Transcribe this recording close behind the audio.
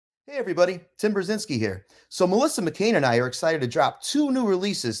Hey everybody, Tim Brzezinski here. So Melissa McCain and I are excited to drop two new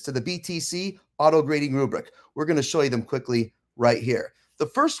releases to the BTC auto grading rubric. We're going to show you them quickly right here. The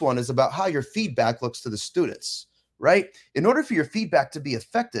first one is about how your feedback looks to the students, right? In order for your feedback to be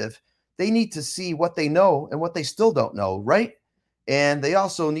effective, they need to see what they know and what they still don't know, right? And they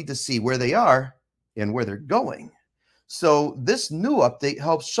also need to see where they are and where they're going. So this new update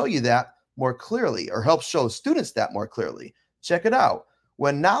helps show you that more clearly, or helps show students that more clearly. Check it out.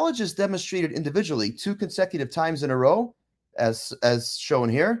 When knowledge is demonstrated individually 2 consecutive times in a row, as shown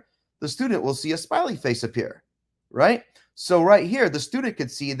here, the student will see a smiley face appear, right? So right here, the student could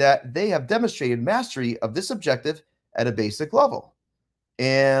see that they have demonstrated mastery of this objective at a basic level.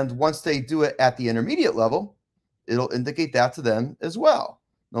 And once they do it at the intermediate level, it'll indicate that to them as well,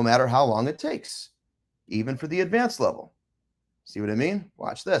 no matter how long it takes, even for the advanced level. See what I mean?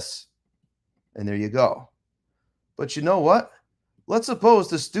 Watch this. And there you go. But you know what? Let's suppose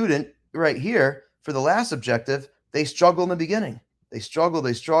the student right here for the last objective, they struggle in the beginning. They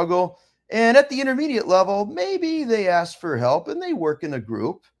struggle. And at the intermediate level, maybe they ask for help and they work in a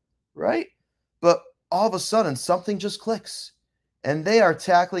group, right? But all of a sudden, something just clicks. And they are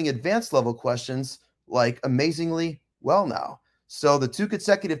tackling advanced level questions like amazingly well now. So the 2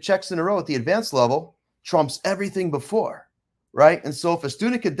 consecutive checks in a row at the advanced level trumps everything before, right? And so if a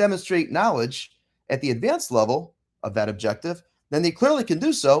student can demonstrate knowledge at the advanced level of that objective, then they clearly can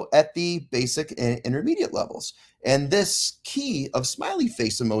do so at the basic and intermediate levels. And this key of smiley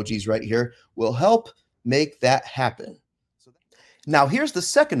face emojis right here will help make that happen. Now, here's the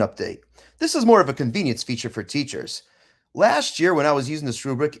second update. This is more of a convenience feature for teachers. Last year, when I was using this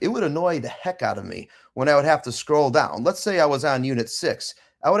rubric, it would annoy the heck out of me when I would have to scroll down. Let's say I was on Unit 6.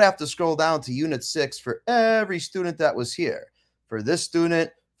 I would have to scroll down to Unit 6 for every student that was here. For this student,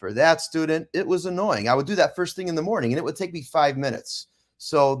 for that student, it was annoying. I would do that first thing in the morning, and it would take me 5 minutes.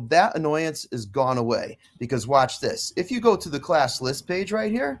 So that annoyance is gone away, because watch this. If you go to the class list page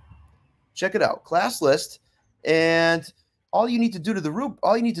right here, check it out, class list, and all you need to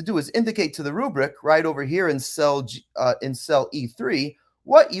do is indicate to the rubric right over here in cell E3,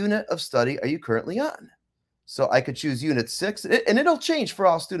 what unit of study are you currently on? So I could choose Unit 6, and it'll change for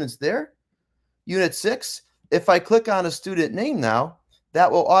all students there. Unit 6, if I click on a student name now, that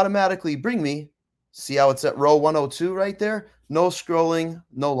will automatically bring me, see how it's at row 102 right there? No scrolling,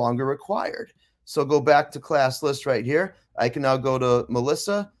 no longer required. So go back to class list right here. I can now go to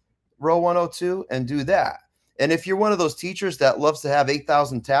Melissa, row 102, and do that. And if you're one of those teachers that loves to have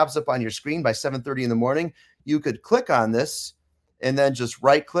 8,000 tabs up on your screen by 7:30 in the morning, you could click on this and then just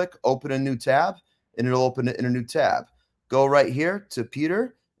right click, open a new tab, and it'll open it in a new tab. Go right here to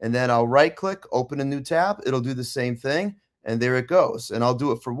Peter, and then I'll right click, open a new tab. It'll do the same thing. And there it goes. And I'll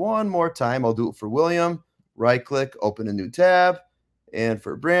do it for one more time. I'll do it for William. Right click, open a new tab. And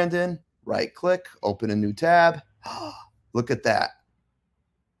for Brandon, right click, open a new tab. Look at that.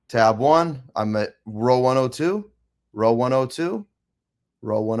 Tab 1, I'm at row 102, row 102,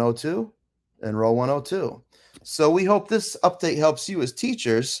 row 102, and row 102. So we hope this update helps you as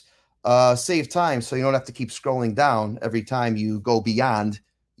teachers save time so you don't have to keep scrolling down every time you go beyond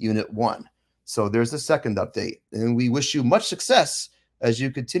Unit 1. So there's the second update, and we wish you much success as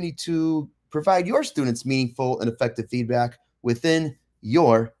you continue to provide your students meaningful and effective feedback within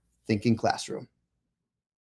your thinking classroom.